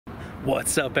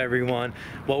What's up, everyone?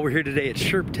 Well, we're here today at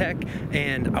SherpTech,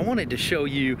 and I wanted to show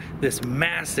you this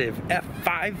massive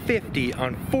F550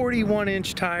 on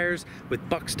 41-inch tires with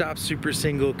buck stop super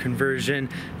single conversion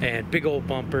and big old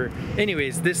bumper.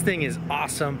 Anyways, this thing is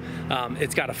awesome.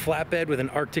 It's got a flatbed with an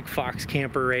Arctic Fox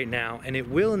camper right now, and it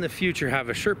will in the future have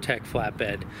a SherpTech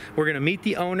flatbed. We're gonna meet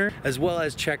the owner as well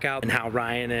as check out how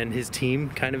Ryan and his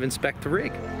team kind of inspect the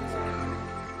rig.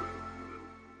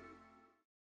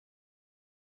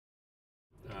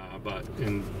 But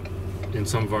in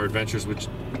some of our adventures, which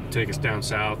take us down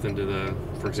south into the,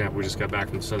 for example, we just got back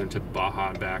from the southern tip of Baja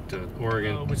and back to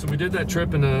Oregon. So we did that trip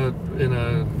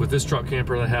with this truck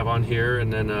camper that I have on here,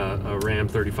 and then a Ram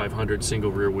 3500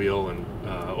 single rear wheel, and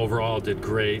overall did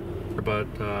great. But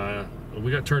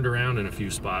we got turned around in a few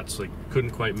spots, like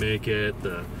couldn't quite make it.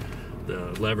 The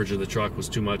leverage of the truck was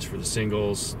too much for the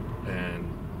singles,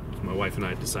 and my wife and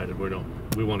I decided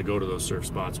we want to go to those surf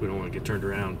spots. We don't want to get turned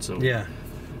around. So yeah.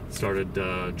 Started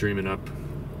dreaming up,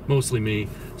 mostly me,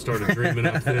 started dreaming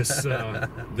up this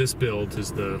this build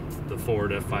is the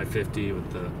Ford F550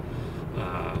 with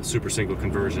the super single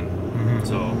conversion.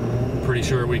 So pretty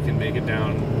sure we can make it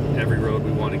down every road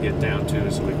we want to get down to,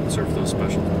 so we can surf those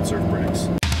special surf breaks.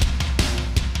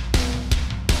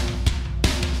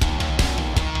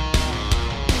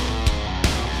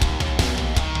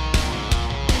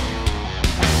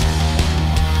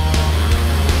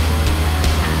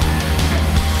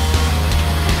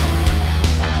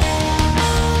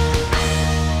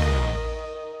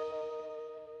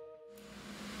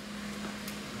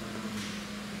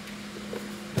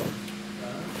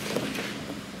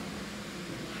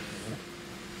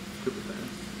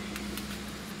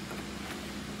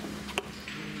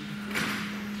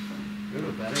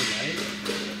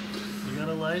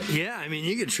 Yeah, I mean,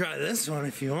 you could try this one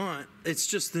if you want. It's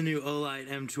just the new Olight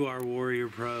M2R Warrior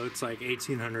Pro. It's like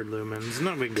 1800 lumens.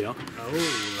 Not a big deal.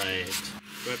 Olight.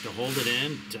 Do I have to hold it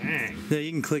in? Dang. Yeah,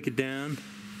 you can click it down.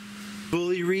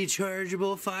 Fully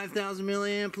rechargeable 5,000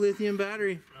 milliamp lithium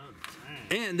battery. Oh,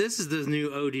 dang. And this is the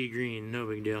new OD green. No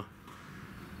big deal.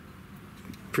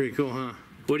 Pretty cool, huh?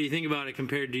 What do you think about it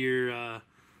compared to your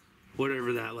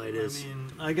whatever that light is? I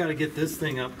mean, I gotta get this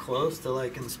thing up close to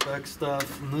like inspect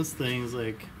stuff, and this thing's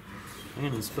like, I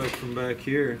can inspect from back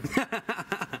here.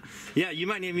 Yeah, you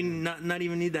might even not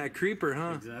even need that creeper,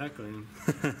 huh? Exactly.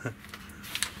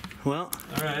 Well,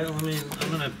 all right.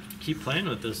 I'm gonna keep playing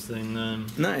with this thing then.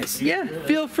 Nice. Yeah,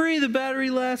 feel free. The battery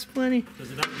lasts plenty.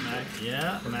 Does it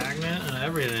have magnet and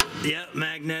everything? Yep,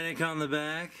 magnetic on the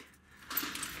back.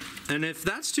 And if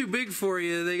that's too big for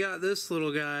you, they got this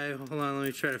little guy. Hold on, let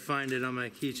me try to find it on my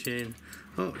keychain.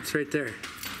 Oh, it's right there.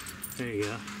 There you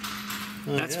go.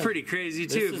 Oh, that's pretty crazy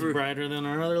too. This is brighter than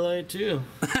our other light too.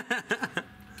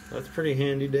 That's pretty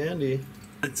handy dandy.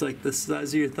 It's like the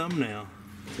size of your thumbnail.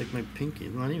 It's like my pinky.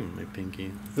 Not even my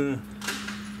pinky.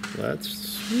 That's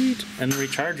sweet. And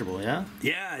rechargeable, yeah?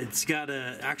 Yeah, it's got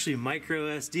actually micro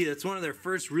SD. That's one of their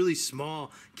first really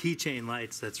small keychain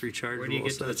lights that's rechargeable. Where do you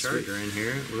get to the charger? In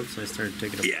here? Whoops, I started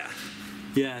taking it. Yeah.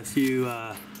 Yeah, if you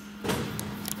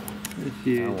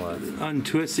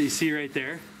untwist it, you see right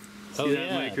there? See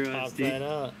that micro pop SD? That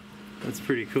out. That's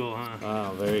pretty cool, huh?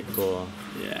 Wow, very cool.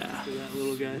 Yeah. See that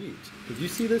little guy? Sweet. Did you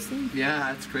see this thing?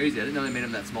 Yeah, that's crazy. I didn't know they made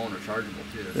them that small and rechargeable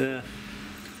too. Yeah.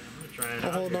 I'm trying it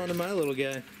I'll hold on to my little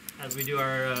guy. As we do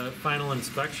our final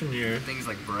inspection here. Thing's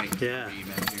like bright. Yeah.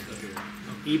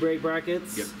 E-brake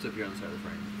brackets? Yep, it's up here on the side of the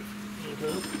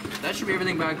frame. That should be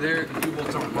everything back there. And 2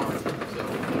 bolts on the bottom.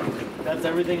 So that's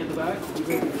everything in the back?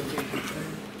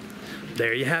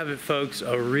 There you have it, folks.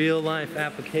 A real-life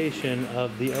application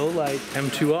of the Olight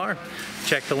M2R.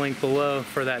 Check the link below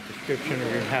for that description.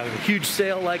 We're going to have a huge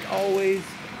sale like always.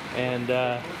 And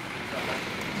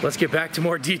let's get back to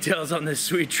more details on this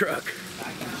sweet truck.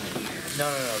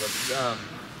 no.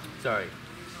 Sorry.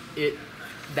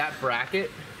 That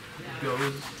bracket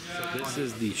goes. So this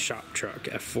is the shop truck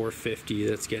F450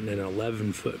 that's getting an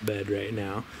 11-foot bed right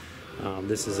now.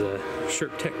 This is a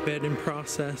SherpTech bed in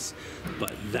process,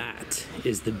 but that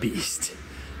is the beast.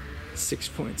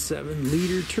 6.7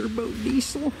 liter turbo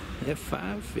diesel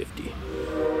F550.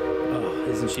 Oh,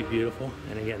 isn't she beautiful?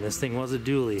 And again, this thing was a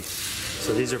dually.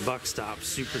 So these are buck stop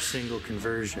super single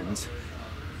conversions.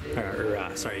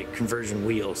 Sorry, conversion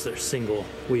wheels. They're single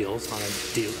wheels on a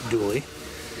dually.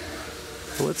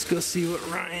 So let's go see what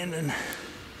Ryan and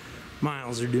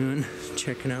Miles are doing,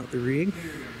 checking out the rig.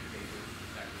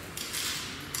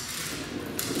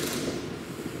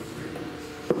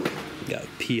 Got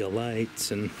PL lights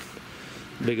and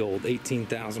big old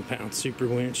 18,000 pound super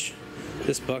winch.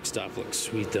 This buck stop looks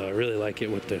sweet though. I really like it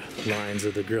with the lines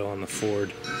of the grill on the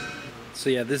Ford. So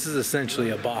yeah, this is essentially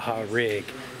a Baja rig,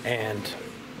 And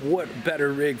what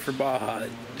better rig for Baja?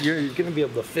 You're gonna be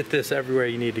able to fit this everywhere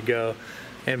you need to go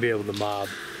and be able to mob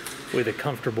with a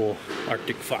comfortable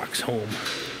Arctic Fox home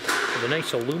with a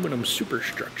nice aluminum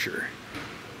superstructure.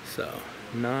 So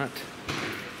not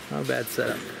a bad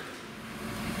setup.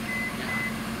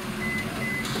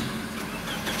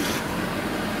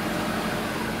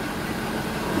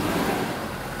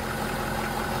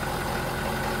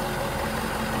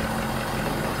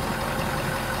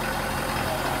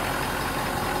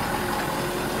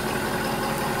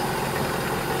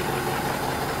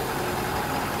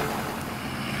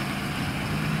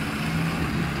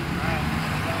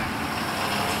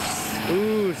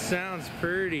 Ooh, sounds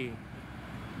pretty.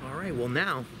 All right, well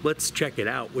now, let's check it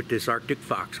out with this Arctic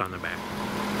Fox on the back.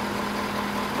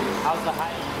 How's the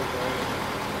height?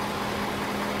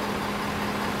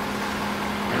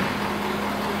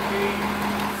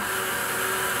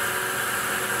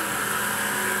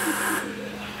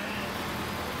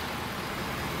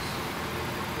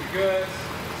 You're good.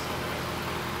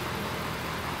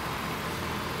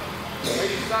 Are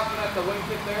you stopping at the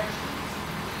wingtip there?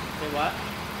 Say what?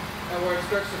 Where it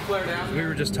starts to flare down? We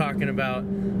were just talking about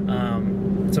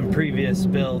some previous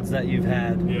builds that you've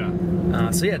had.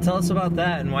 Yeah. So yeah, tell us about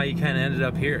that and why you kind of ended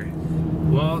up here.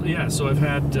 Well, yeah, so I've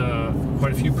had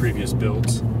quite a few previous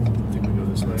builds. I think we go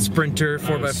this way. Sprinter,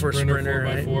 4x4 Sprinter, 4x4,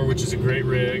 right? which is a great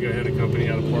rig. I had a company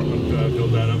out of Portland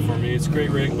build that up for me. It's a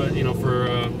great rig, but you know, for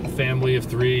a family of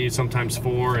 3, sometimes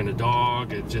 4, and a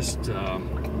dog, it just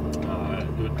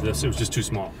it was just too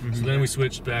small. Mm-hmm. So then we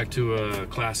switched back to a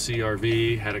Class C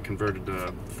RV, had it converted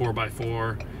to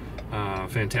 4x4.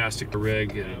 Fantastic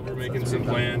rig. We're making some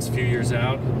plans a few years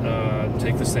out.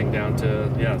 Take this thing down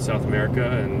to South America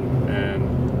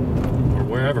and or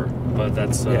wherever. But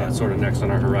that's sort of next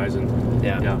on our horizon.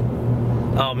 Yeah.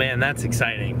 Oh man, that's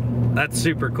exciting. That's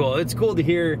super cool. It's cool to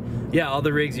hear, all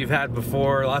the rigs you've had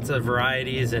before, lots of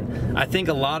varieties, and I think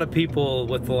a lot of people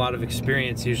with a lot of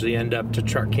experience usually end up to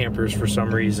truck campers for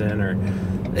some reason, or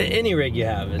any rig you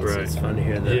have. It's fun to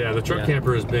hear that. Yeah, the truck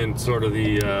camper has been sort of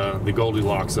the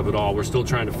Goldilocks of it all. We're still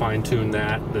trying to fine tune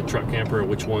that, the truck camper,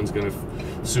 which one's going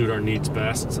to suit our needs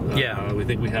best. We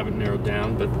think we have it narrowed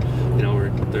down, but you know,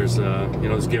 there's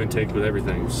give and take with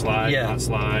everything. Slide, not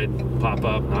slide, pop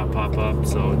up, not pop up.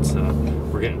 So it's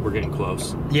we're getting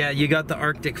close. Yeah, you got the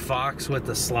Arctic Fox with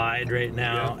the slide right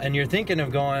now, and you're thinking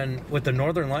of going with the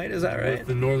Northern Light, is that right? With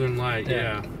the Northern Light,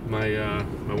 yeah. My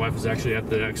wife was actually at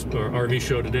the RV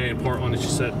show today in Portland, and she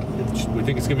said we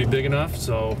think it's gonna be big enough.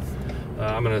 So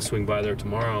I'm gonna swing by there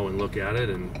tomorrow and look at it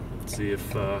and see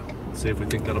if we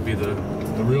think that'll be the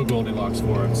real Goldilocks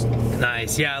for us.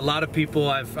 Nice. Yeah, a lot of people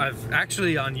I've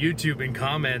actually on YouTube in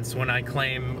comments, when I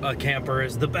claim a camper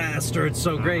is the best or it's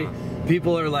so great,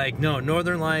 people are like, no,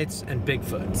 Northern Lights and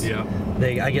Bigfoots. Yeah.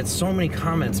 I get so many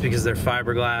comments because they're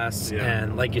fiberglass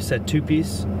and, like you said,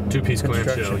 two-piece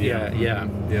clamshell. Yeah.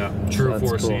 True so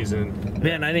 4 cool. season.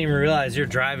 Man, I didn't even realize you're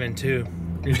driving too.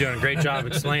 You're doing a great job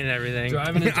explaining everything.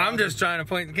 I'm just trying to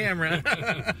point the camera.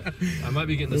 I might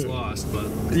be getting this lost, but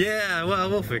yeah, well,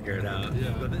 we'll figure it out.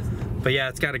 Yeah. But yeah,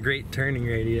 it's got a great turning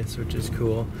radius, which is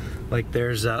cool. Like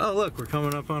there's oh look, we're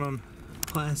coming up on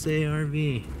Class A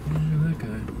RV. Look at that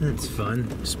guy. That's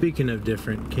fun. Speaking of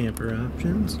different camper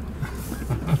options.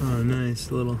 Oh, nice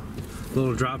little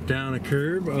drop down a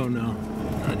curb. Oh no,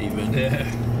 not even.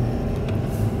 Yeah.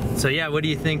 So yeah, what do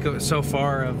you think so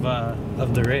far of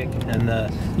the rig and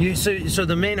so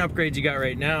the main upgrades you got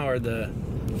right now are the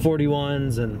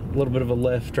 41s and a little bit of a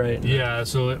lift, right? Yeah,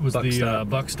 so it was the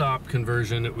buck stop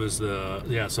conversion. It was the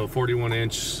so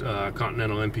 41-inch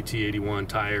Continental MPT 81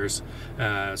 tires.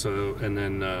 And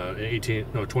then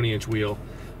 20-inch wheel,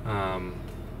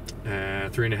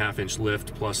 3.5-inch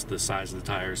lift plus the size of the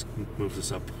tires moves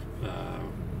us up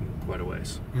quite a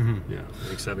ways. Yeah,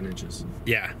 like 7 inches.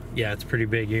 Yeah, it's pretty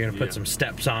big. You're gonna put some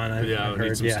steps on. I've heard.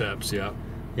 Need some steps. Yeah.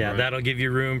 Yeah, right. That'll give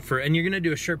you room for, and you're gonna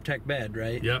do a SherpTech bed,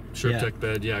 right? Yep, SherpTech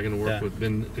bed. Yeah, I'm gonna work with.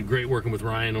 Been great working with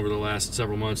Ryan over the last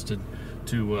several months to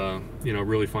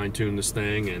really fine tune this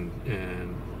thing and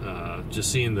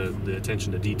just seeing the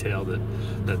attention to detail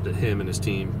that him and his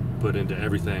team put into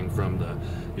everything, from the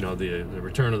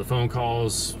return of the phone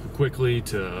calls quickly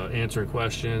to answering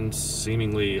questions.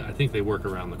 Seemingly, I think they work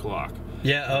around the clock.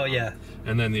 Yeah. Oh yeah.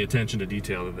 And then the attention to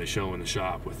detail that they show in the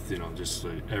shop, with just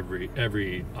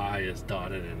every I is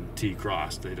dotted and T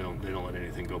crossed. They don't let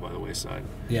anything go by the wayside.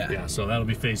 Yeah. So that'll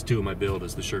be phase 2 of my build,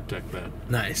 is the SherpTech bed.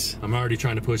 Nice. I'm already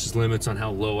trying to push his limits on how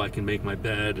low I can make my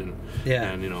bed, and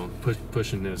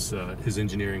pushing his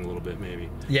engineering a little bit maybe.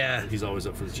 Yeah. He's always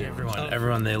up for the challenge.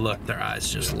 Everyone they look, their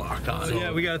eyes just lock on. So,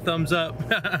 yeah, we got a thumbs up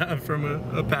from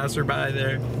a passerby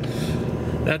there.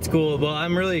 That's cool. Well,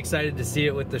 I'm really excited to see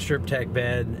it with the SherpTech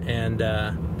bed, and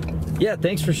yeah,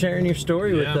 thanks for sharing your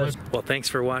story with us. Well, thanks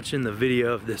for watching the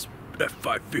video of this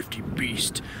F550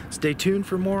 beast. Stay tuned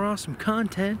for more awesome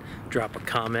content. Drop a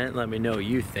comment, let me know what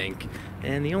you think.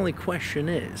 And the only question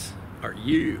is, are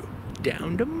you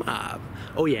down to mob?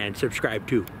 Oh yeah, and subscribe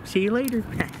too. See you later.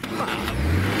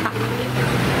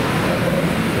 Mob.